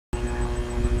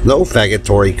No,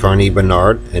 faggatory Carney,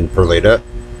 Bernard, and Perlita.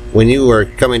 When you were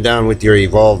coming down with your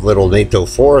evolved little NATO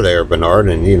 4 there, Bernard,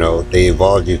 and you know, they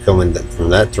evolved you coming from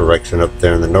that direction up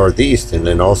there in the northeast, and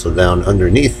then also down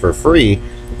underneath for free,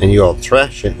 and you all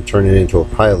trash it and turn it into a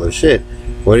pile of shit.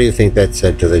 What do you think that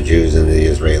said to the Jews and the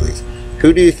Israelis?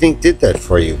 Who do you think did that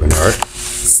for you, Bernard?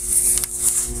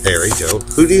 There we go.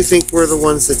 Who do you think were the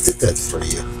ones that did that for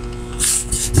you?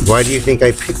 Why do you think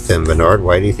I picked them, Bernard?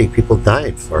 Why do you think people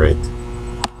died for it?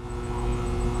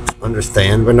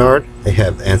 Understand, Bernard? They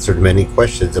have answered many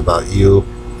questions about you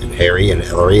and Harry and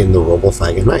Ellery and the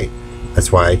Robofag at night.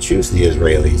 That's why I choose the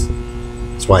Israelis.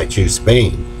 That's why I choose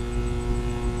Spain.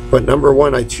 But number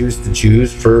one, I choose the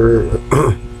Jews for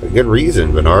a good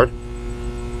reason, Bernard.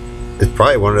 It's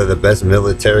probably one of the best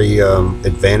military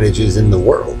advantages in the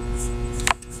world.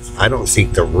 I don't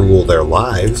seek to rule their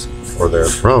lives or their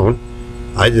throne.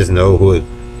 I just know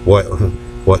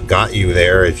what got you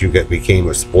there as you became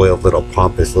a spoiled little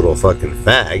pompous little fucking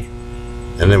fag,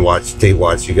 and then they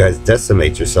watch you guys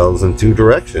decimate yourselves in two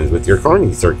directions with your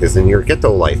carny circus and your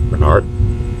ghetto life, Bernard.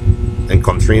 And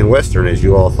country and western, as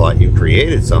you all thought you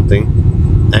created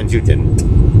something, and you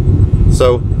didn't.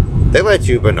 So they let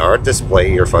you, Bernard,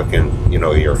 display your fucking,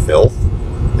 your filth,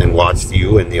 and watched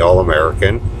you and the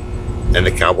All-American and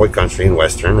the cowboy country and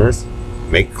westerners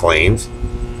make claims,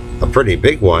 a pretty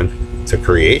big one, to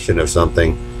creation of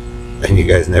something, and you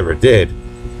guys never did,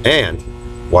 and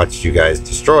watched you guys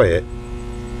destroy it,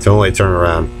 to only turn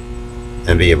around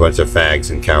and be a bunch of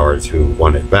fags and cowards who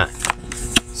want it back.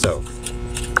 So,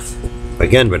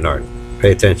 again, Bernard,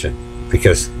 pay attention,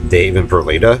 because Dave and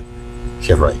Perlita,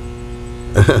 you're right.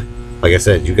 Like I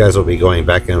said, you guys will be going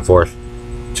back and forth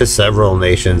to several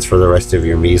nations for the rest of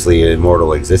your measly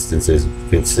immortal existences,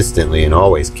 consistently and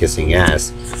always kissing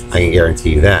ass. I can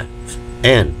guarantee you that.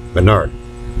 And, Bernard,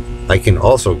 I can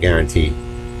also guarantee,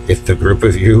 if the group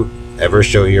of you ever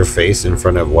show your face in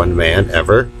front of one man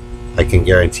ever, I can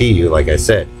guarantee you, like I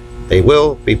said, they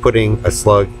will be putting a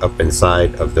slug up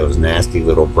inside of those nasty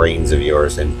little brains of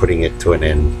yours and putting it to an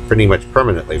end pretty much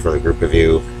permanently for the group of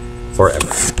you forever.